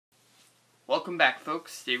welcome back,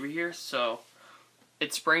 folks. Avery here. So,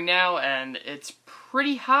 it's spring now, and it's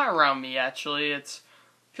pretty hot around me. Actually, it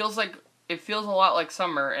feels a lot like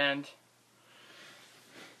summer, and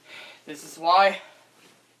this is why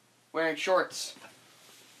wearing shorts.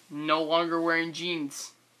 No longer wearing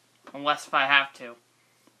jeans, unless if I have to.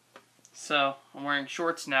 So I'm wearing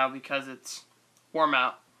shorts now because it's warm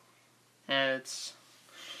out, and it's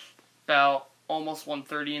about almost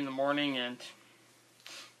 1:30 in the morning, and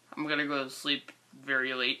I'm gonna go to sleep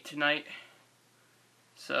very late tonight.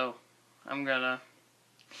 So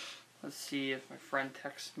let's see if my friend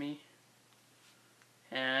texts me.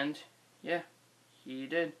 And yeah, he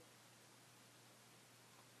did.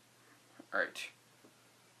 Alright.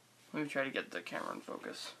 Let me try to get the camera in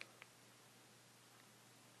focus.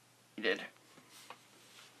 He did.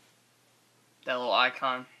 That little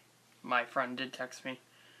icon, my friend did text me.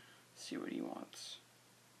 Let's see what he wants.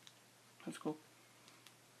 That's cool.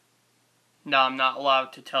 No, I'm not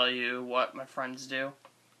allowed to tell you what my friends do.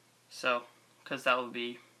 So, because that would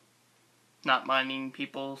be not minding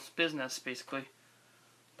people's business, basically.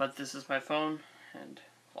 But this is my phone, and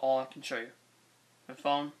all I can show you. My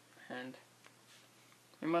phone, and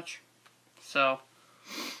pretty much. So,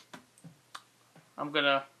 I'm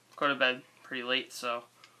gonna go to bed pretty late, so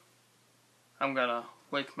I'm gonna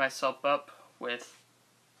wake myself up with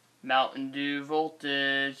Mountain Dew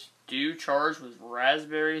Voltage. Dew charged with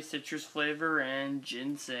raspberry, citrus flavor, and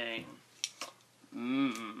ginseng.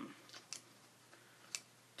 Mmm.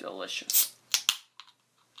 Delicious.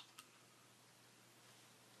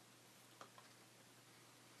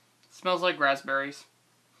 Smells like raspberries,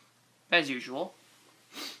 as usual.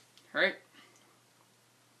 Right?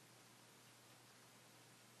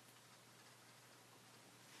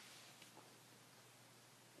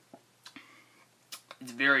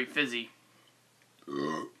 It's very fizzy.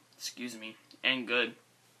 Excuse me. And good.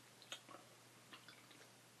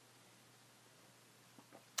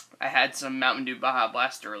 I had some Mountain Dew Baja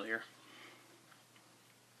Blast earlier.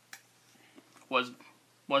 Was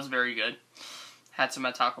very good. Had some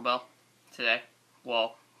at Taco Bell today.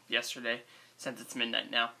 Well, yesterday, since it's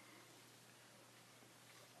midnight now.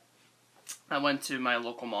 I went to my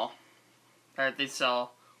local mall. They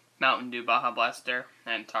sell Mountain Dew Baja Blast there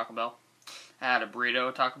and Taco Bell. I had a burrito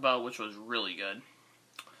at Taco Bell, which was really good.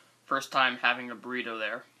 First time having a burrito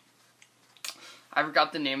there. I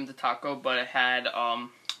forgot the name of the taco, but it had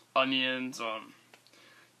onions,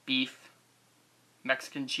 beef,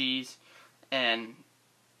 Mexican cheese, and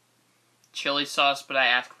chili sauce, but I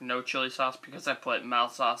asked for no chili sauce because I put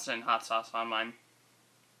mild sauce and hot sauce on mine.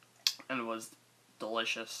 And it was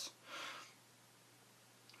delicious.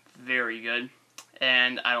 Very good.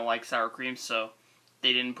 And I don't like sour cream, so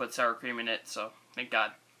they didn't put sour cream in it, so thank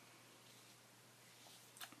God.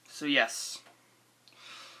 So yes.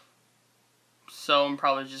 So I'm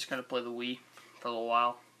probably just going to play the Wii for a little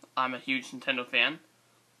while. I'm a huge Nintendo fan,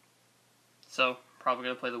 so probably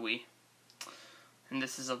going to play the Wii. And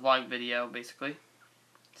this is a vlog video, basically.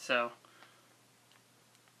 So,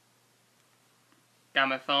 got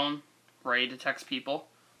my phone ready to text people.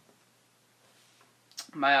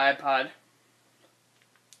 My iPod.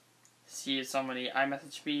 See if somebody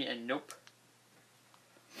iMessaged me, and nope.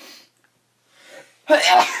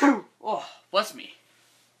 Oh, bless me.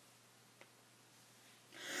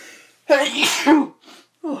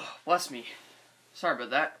 Oh, bless me. Sorry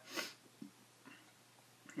about that.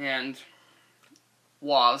 And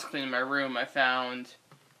while I was cleaning my room, I found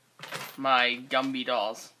my Gumby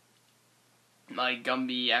dolls. My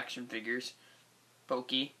Gumby action figures.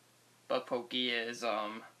 Pokey. But Pokey is,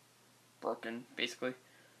 broken, basically.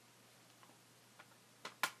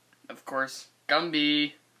 Of course,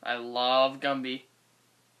 Gumby. I love Gumby.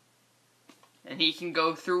 And he can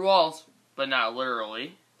go through walls, but not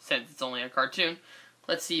literally, since it's only a cartoon.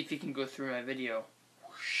 Let's see if he can go through my video.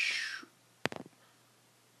 Whoosh.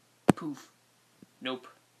 Poof. Nope.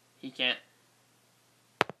 He can't.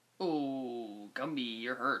 Oh, Gumby,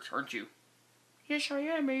 you're hurt, aren't you? Yes, I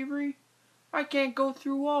am, Avery. I can't go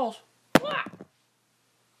through walls.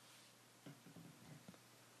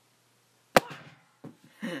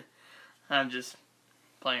 I'm just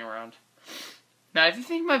playing around. Now, if you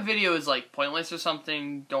think my video is, like, pointless or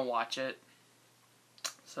something, don't watch it.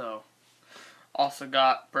 So, also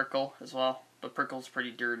got Prickle as well, but Prickle's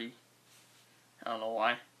pretty dirty. I don't know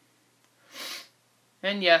why.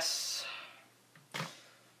 And yes,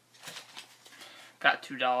 got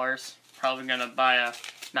 $2. Probably gonna buy a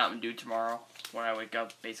Mountain Dew tomorrow when I wake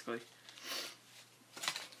up, basically.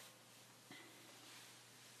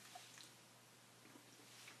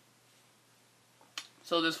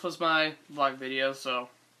 So this was my vlog video, so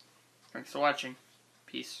thanks for watching.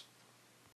 Peace.